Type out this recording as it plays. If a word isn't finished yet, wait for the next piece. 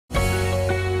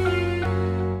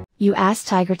You ask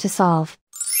Tiger to solve.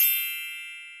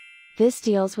 This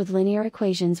deals with linear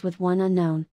equations with one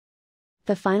unknown.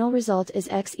 The final result is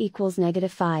x equals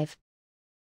 -5.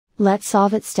 Let's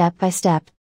solve it step by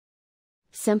step.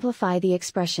 Simplify the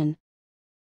expression.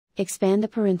 Expand the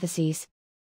parentheses.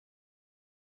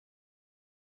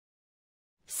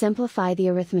 Simplify the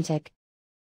arithmetic.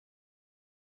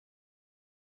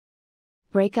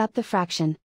 Break up the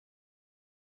fraction.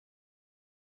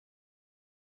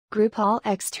 Group all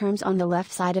x terms on the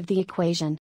left side of the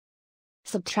equation.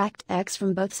 Subtract x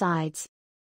from both sides.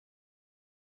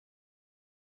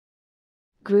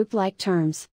 Group like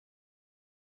terms.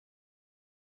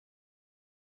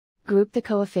 Group the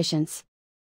coefficients.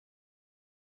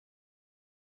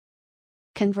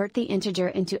 Convert the integer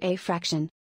into a fraction.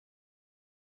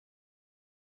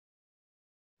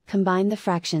 Combine the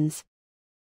fractions.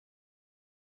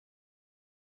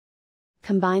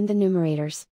 Combine the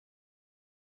numerators.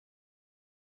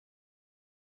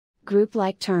 Group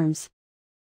like terms.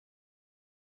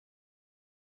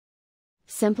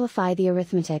 Simplify the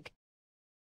arithmetic.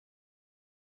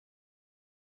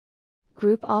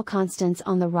 Group all constants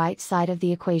on the right side of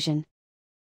the equation.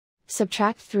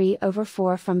 Subtract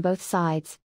 3/4 from both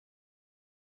sides.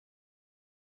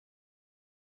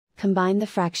 Combine the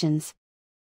fractions.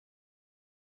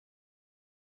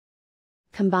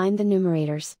 Combine the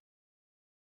numerators.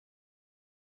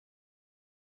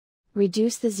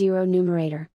 Reduce the zero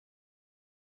numerator.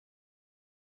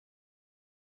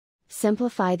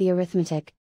 Simplify the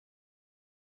arithmetic.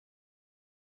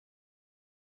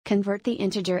 Convert the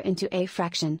integer into a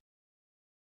fraction.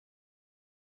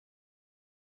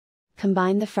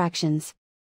 Combine the fractions.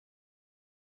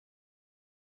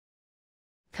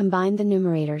 Combine the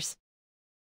numerators.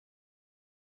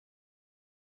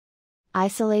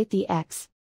 Isolate the x.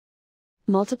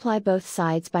 Multiply both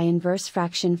sides by inverse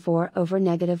fraction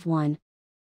 4/-1.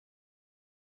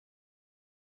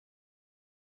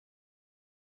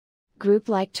 Group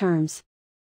like terms.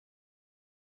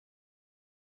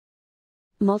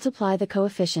 Multiply the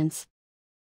coefficients.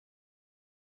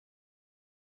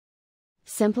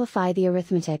 Simplify the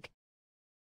arithmetic.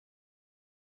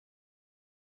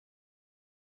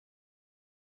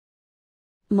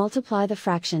 Multiply the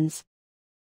fractions.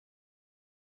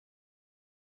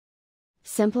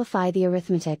 Simplify the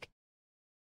arithmetic.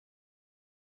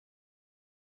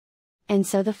 And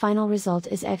so the final result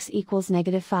is x equals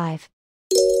 -5.